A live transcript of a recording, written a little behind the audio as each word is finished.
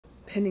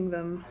pinning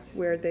them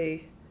where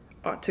they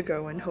ought to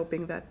go and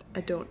hoping that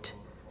I don't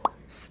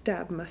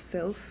stab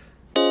myself.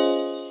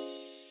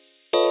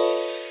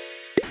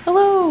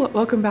 Hello,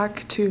 welcome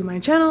back to my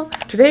channel.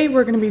 Today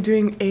we're going to be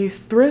doing a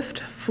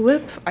thrift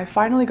flip. I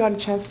finally got a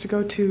chance to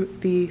go to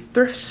the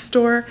thrift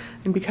store,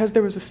 and because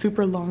there was a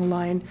super long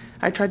line,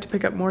 I tried to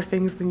pick up more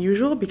things than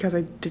usual because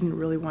I didn't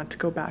really want to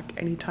go back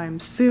anytime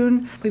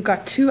soon. We've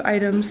got 2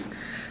 items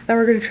that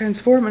we're going to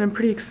transform and I'm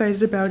pretty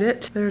excited about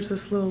it. There's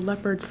this little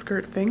leopard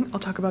skirt thing. I'll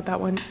talk about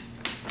that one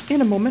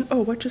in a moment.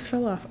 Oh, what just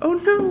fell off? Oh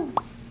no!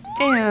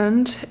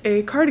 And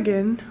a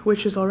cardigan,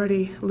 which is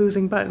already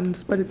losing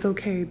buttons, but it's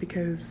okay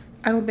because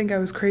I don't think I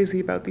was crazy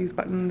about these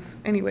buttons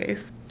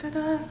anyways.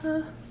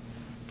 Ta-da!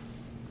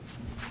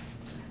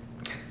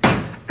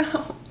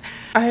 Ow.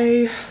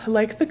 I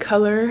like the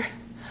color,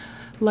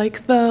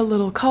 like the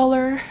little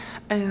collar,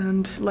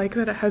 and like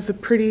that it has a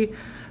pretty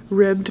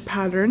ribbed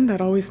pattern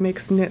that always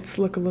makes knits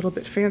look a little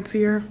bit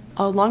fancier.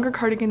 A longer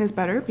cardigan is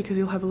better because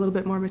you'll have a little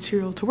bit more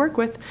material to work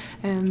with,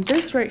 and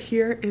this right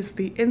here is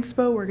the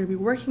inspo we're going to be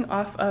working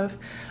off of.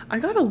 I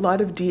got a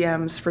lot of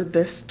DMs for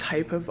this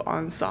type of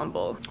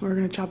ensemble. We're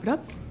going to chop it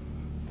up,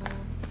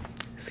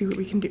 see what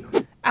we can do.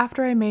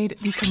 After I made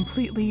the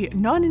completely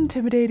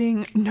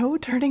non-intimidating, no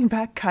turning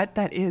back cut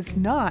that is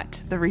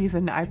not the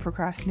reason I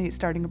procrastinate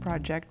starting a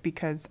project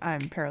because I'm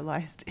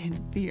paralyzed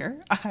in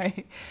fear,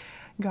 I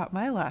got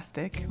my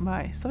elastic,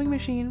 my sewing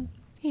machine,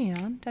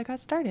 and I got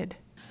started.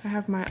 I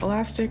have my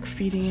elastic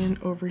feeding in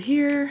over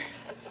here,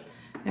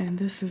 and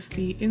this is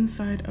the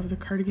inside of the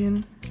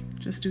cardigan.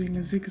 Just doing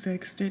a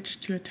zigzag stitch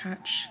to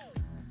attach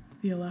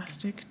the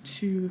elastic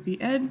to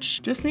the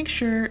edge. Just make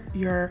sure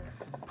you're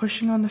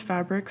pushing on the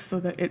fabric so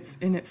that it's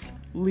in its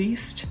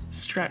least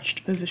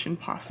stretched position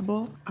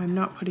possible. I'm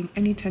not putting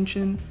any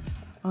tension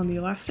on the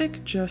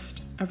elastic,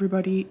 just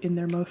everybody in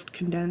their most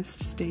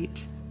condensed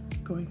state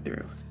going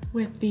through.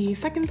 With the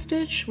second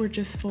stitch, we're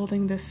just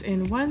folding this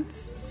in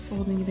once,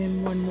 folding it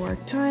in one more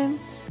time,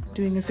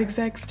 doing a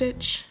zigzag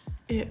stitch.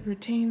 It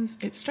retains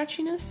its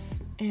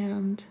stretchiness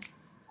and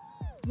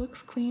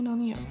looks clean on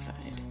the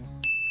outside.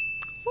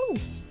 Woo!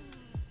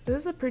 This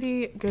is a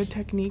pretty good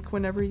technique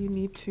whenever you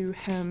need to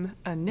hem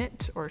a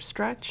knit or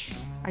stretch.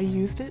 I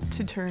used it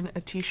to turn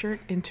a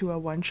t-shirt into a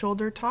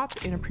one-shoulder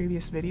top in a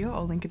previous video.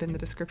 I'll link it in the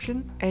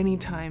description.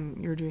 Anytime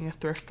you're doing a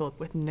thrift flip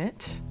with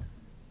knit,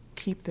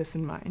 keep this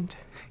in mind.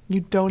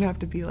 You don't have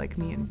to be like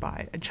me and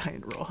buy a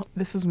giant roll.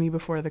 This was me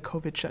before the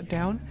COVID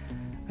shutdown.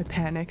 I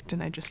panicked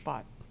and I just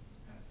bought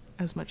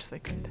as much as I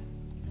could.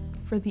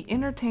 For the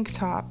inner tank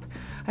top,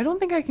 I don't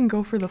think I can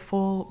go for the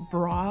full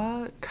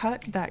bra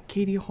cut that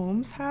Katie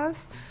Holmes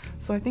has,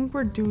 so I think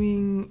we're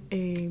doing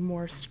a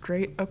more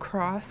straight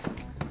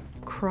across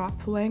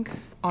crop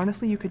length.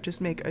 Honestly, you could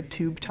just make a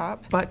tube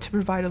top, but to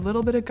provide a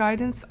little bit of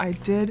guidance, I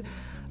did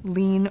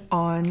lean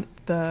on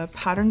the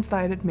patterns that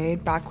I had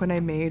made back when I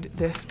made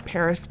this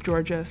Paris,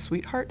 Georgia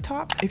sweetheart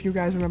top. If you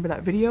guys remember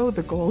that video,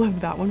 the goal of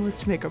that one was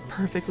to make a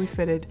perfectly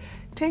fitted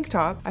tank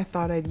top. I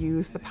thought I'd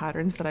use the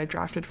patterns that I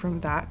drafted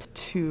from that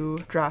to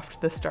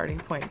draft the starting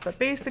point. But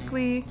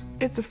basically,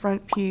 it's a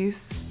front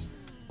piece,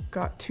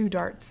 got 2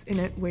 darts in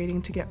it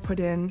waiting to get put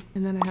in,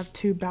 and then I have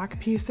 2 back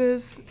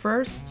pieces.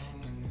 First,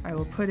 I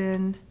will put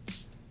in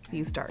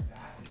these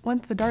darts.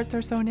 Once the darts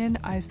are sewn in,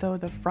 I sew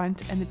the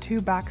front and the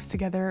 2 backs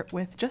together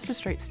with just a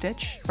straight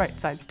stitch, right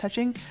sides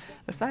touching,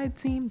 the side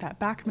seam, that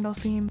back middle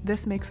seam.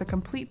 This makes a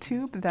complete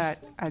tube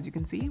that, as you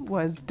can see,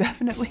 was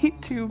definitely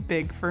too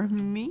big for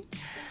me,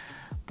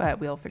 but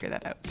we'll figure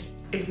that out.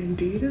 It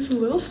indeed is a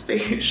little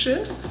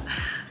spacious.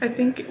 I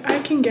think I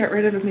can get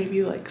rid of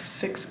maybe like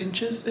 6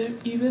 inches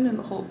even in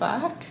the whole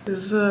back.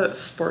 This is a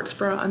sports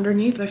bra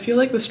underneath. I feel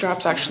like the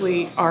straps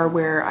actually are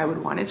where I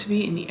would want it to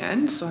be in the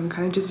end, so I'm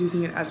kind of just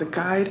using it as a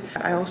guide.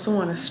 I also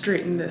want to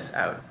straighten this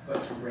out.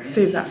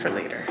 Save that for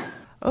later.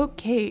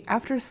 Okay,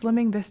 after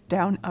slimming this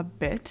down a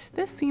bit,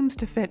 this seems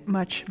to fit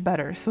much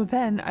better. So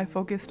then I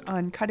focused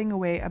on cutting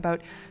away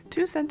about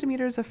 2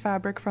 centimeters of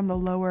fabric from the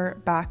lower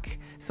back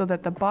so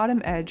that the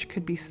bottom edge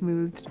could be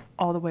smoothed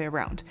all the way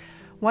around.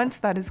 Once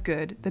that is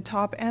good, the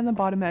top and the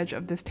bottom edge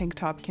of this tank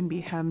top can be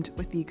hemmed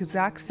with the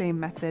exact same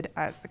method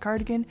as the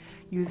cardigan,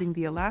 using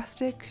the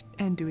elastic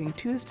and doing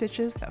 2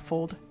 stitches that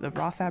fold the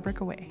raw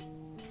fabric away.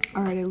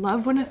 Alright, I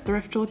love when a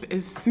thrift flip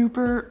is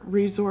super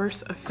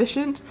resource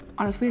efficient.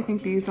 Honestly, I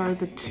think these are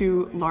the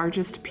 2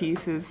 largest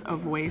pieces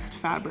of waste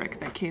fabric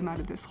that came out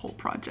of this whole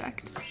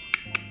project.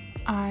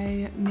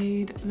 I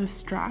made the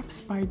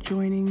straps by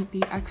joining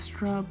the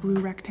extra blue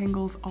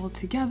rectangles all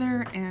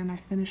together, and I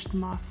finished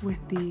them off with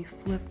the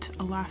flipped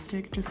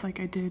elastic just like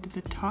I did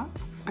the top.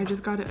 I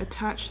just got to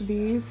attach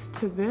these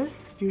to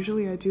this.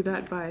 Usually I do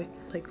that by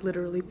like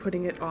literally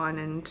putting it on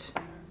and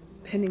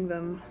pinning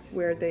them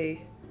where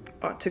they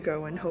ought to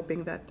go and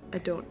hoping that I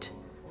don't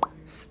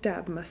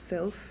stab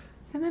myself.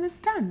 And then it's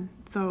done.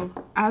 So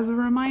as a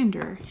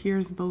reminder,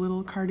 here's the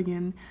little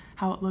cardigan,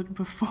 how it looked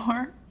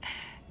before,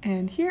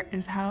 and here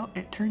is how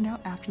it turned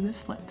out after this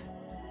flip.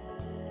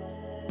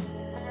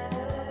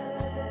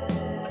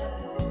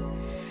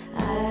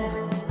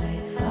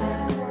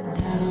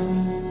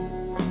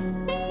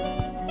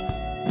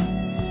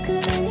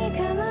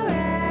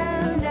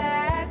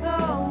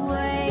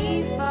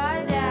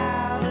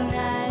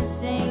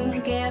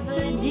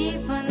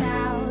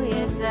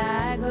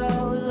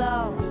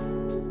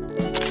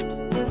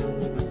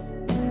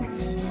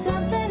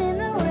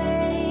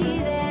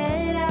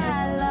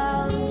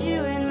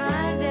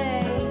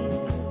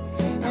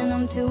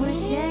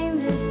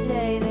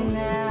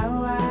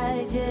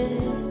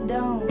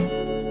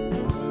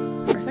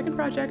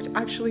 project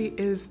actually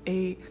is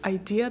a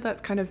idea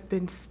that's kind of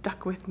been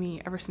stuck with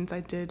me ever since I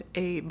did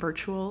a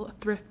virtual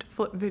thrift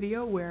flip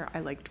video where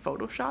I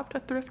photoshopped a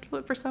thrift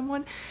flip for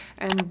someone,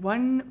 and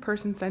one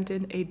person sent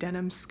in a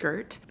denim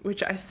skirt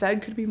which I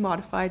said could be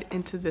modified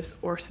into this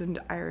Orson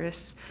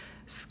Iris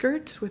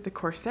skirt with a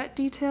corset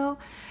detail,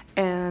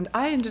 and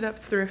I ended up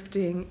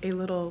thrifting a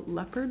little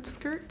leopard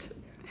skirt.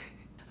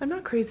 I'm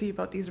not crazy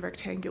about these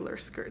rectangular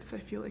skirts. I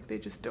feel like they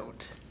just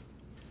don't.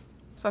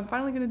 So I'm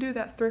finally gonna do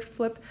that thrift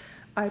flip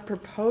I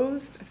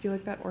proposed. I feel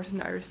like that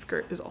Orson Iris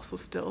skirt is also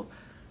still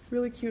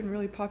really cute and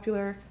really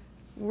popular.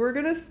 We're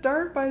gonna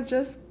start by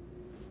just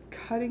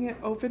cutting it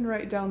open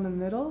right down the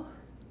middle.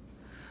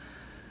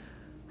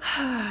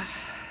 I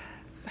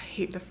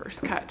hate the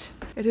first cut.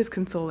 It is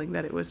consoling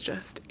that it was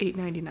just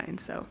 $8.99,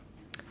 so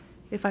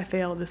if I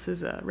fail, this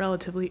is a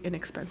relatively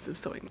inexpensive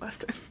sewing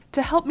lesson.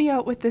 To help me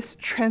out with this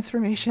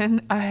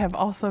transformation, I have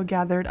also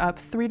gathered up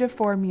 3 to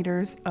 4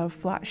 meters of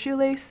flat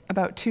shoelace,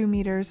 about 2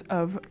 meters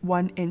of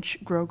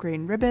 1-inch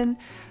grosgrain ribbon,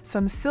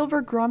 some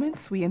silver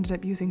grommets, we ended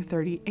up using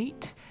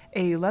 38,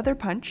 a leather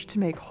punch to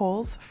make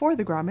holes for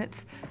the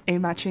grommets, a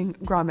matching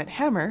grommet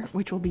hammer,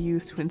 which will be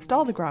used to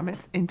install the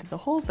grommets into the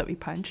holes that we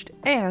punched,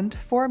 and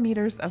 4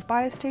 meters of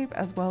bias tape,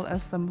 as well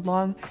as some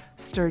long,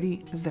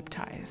 sturdy zip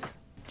ties.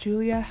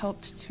 Julia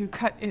helped to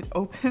cut it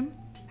open.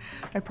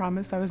 I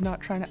promised I was not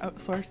trying to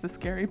outsource the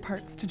scary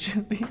parts to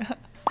Julia.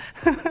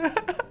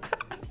 The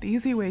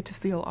easy way to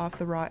seal off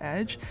the raw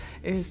edge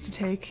is to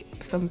take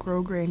some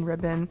grosgrain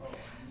ribbon.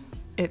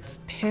 It's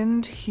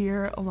pinned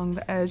here along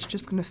the edge,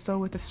 just gonna sew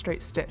with a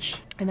straight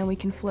stitch. And then we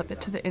can flip it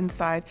to the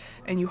inside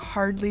and you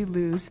hardly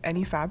lose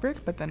any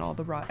fabric, but then all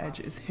the raw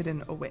edge is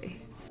hidden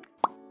away.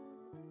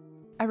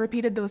 I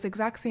repeated those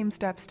exact same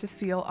steps to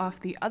seal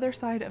off the other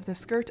side of the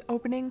skirt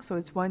opening, so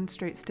it's one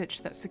straight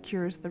stitch that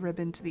secures the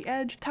ribbon to the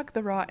edge, tuck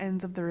the raw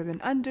ends of the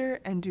ribbon under,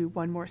 and do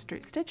one more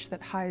straight stitch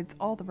that hides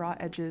all the raw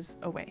edges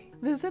away.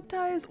 The zip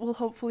ties will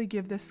hopefully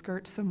give this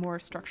skirt some more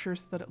structure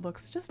so that it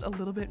looks just a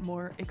little bit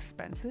more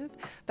expensive.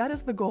 That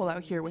is the goal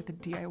out here with the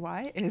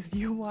DIY, is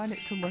you want it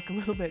to look a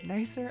little bit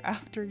nicer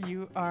after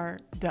you are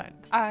done.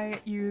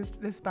 I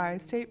used this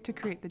bias tape to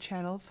create the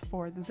channels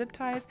for the zip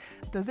ties.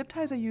 The zip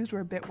ties I used were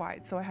a bit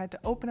wide, so I had to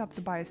open up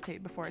the bias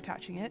tape before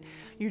attaching it.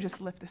 You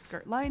just lift the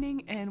skirt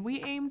lining, and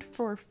we aimed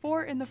for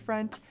 4 in the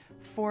front,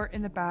 4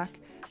 in the back.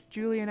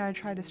 Julie and I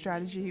tried a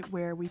strategy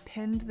where we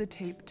pinned the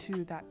tape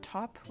to that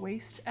top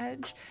waist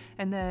edge,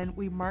 and then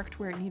we marked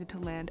where it needed to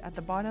land at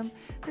the bottom.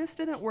 This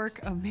didn't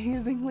work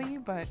amazingly,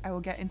 but I will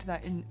get into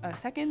that in a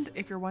second.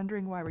 If you're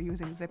wondering why we're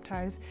using zip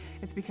ties,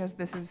 it's because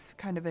this is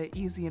kind of an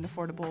easy and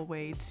affordable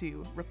way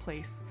to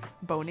replace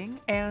boning,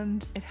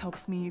 and it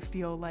helps me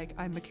feel like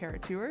I'm a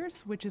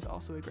carroteurs, which is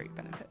also a great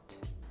benefit.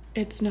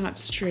 It's not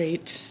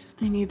straight.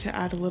 I need to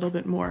add a little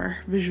bit more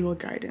visual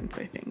guidance,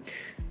 I think.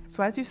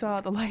 So as you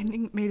saw, the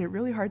lining made it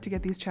really hard to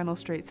get these channels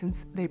straight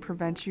since they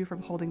prevent you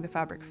from holding the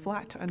fabric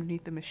flat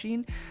underneath the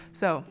machine.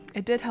 So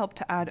it did help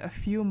to add a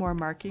few more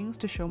markings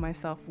to show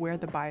myself where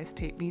the bias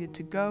tape needed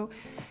to go.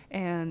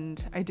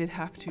 And I did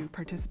have to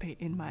participate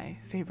in my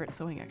favorite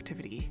sewing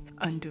activity,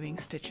 undoing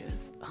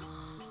stitches.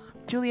 Ugh.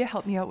 Julia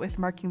helped me out with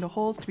marking the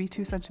holes to be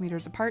 2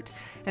 centimeters apart,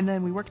 and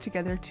then we worked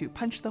together to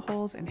punch the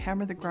holes and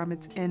hammer the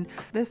grommets in.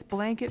 This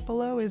blanket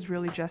below is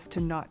really just to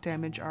not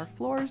damage our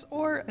floors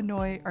or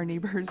annoy our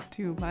neighbors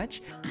too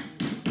much.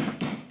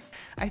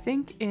 I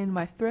think in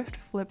my thrift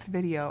flip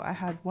video I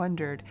had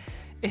wondered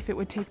if it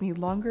would take me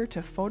longer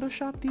to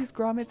Photoshop these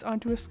grommets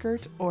onto a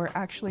skirt or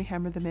actually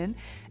hammer them in,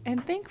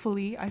 and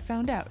thankfully I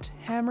found out.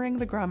 Hammering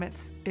the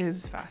grommets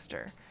is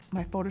faster.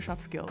 My Photoshop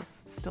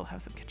skills still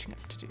have some catching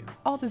up to do.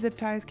 All the zip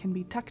ties can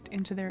be tucked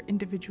into their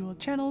individual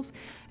channels,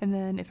 and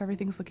then if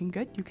everything's looking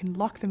good, you can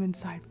lock them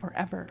inside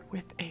forever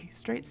with a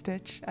straight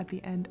stitch at the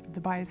end of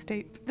the bias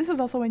tape. This is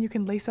also when you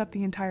can lace up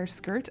the entire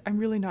skirt. I'm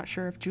really not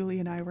sure if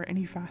Julie and I were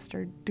any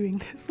faster doing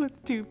this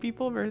with 2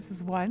 people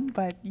versus 1,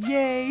 but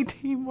yay,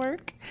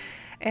 teamwork!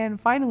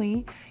 And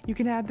finally, you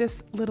can add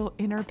this little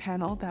inner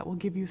panel that will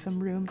give you some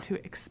room to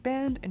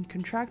expand and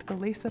contract the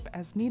lace up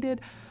as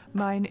needed.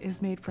 Mine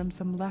is made from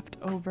some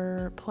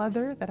leftover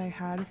pleather that I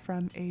had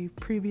from a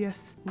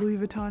previous Louis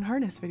Vuitton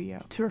harness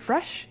video. To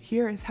refresh,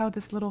 here is how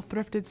this little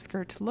thrifted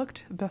skirt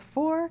looked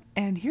before,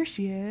 and here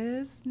she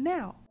is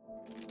now.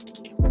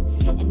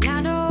 And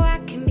I know I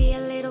can be a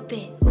little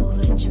bit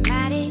over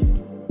dramatic,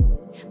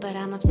 but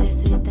I'm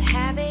obsessed with the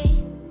habit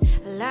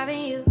of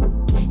loving you,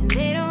 and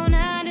they don't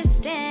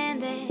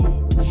understand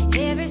that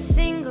every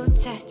single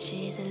touch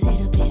is a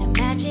little bit of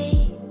magic,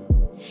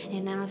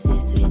 and I'm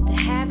obsessed with the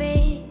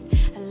habit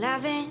of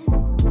loving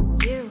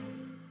you.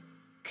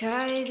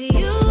 Cause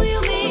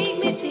you make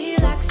me feel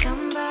like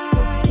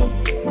somebody,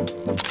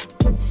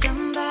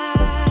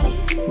 somebody,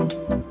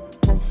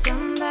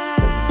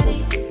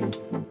 somebody.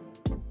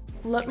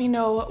 Let me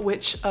know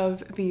which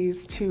of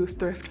these 2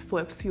 thrift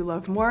flips you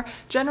love more.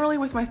 Generally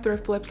with my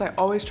thrift flips, I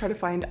always try to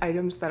find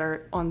items that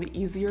are on the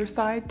easier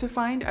side to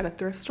find at a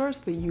thrift store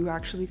so that you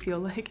actually feel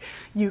like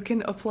you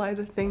can apply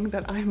the thing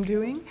that I'm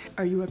doing.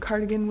 Are you a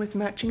cardigan with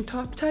matching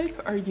top type?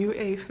 Are you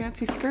a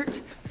fancy skirt?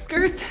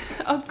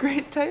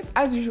 upgrade type.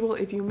 As usual,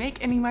 if you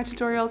make any of my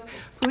tutorials,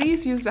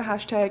 please use the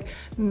hashtag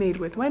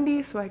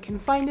 #MadeWithWendy so I can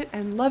find it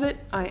and love it.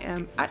 I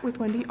am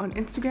 @WithWendy on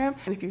Instagram,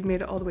 and if you've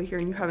made it all the way here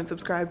and you haven't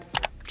subscribed,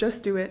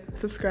 just do it.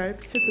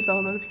 Subscribe, hit the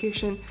bell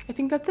notification. I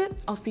think that's it.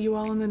 I'll see you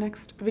all in the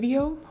next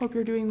video. Hope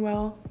you're doing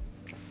well.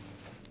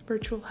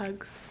 Virtual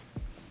hugs.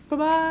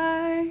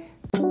 Bye-bye.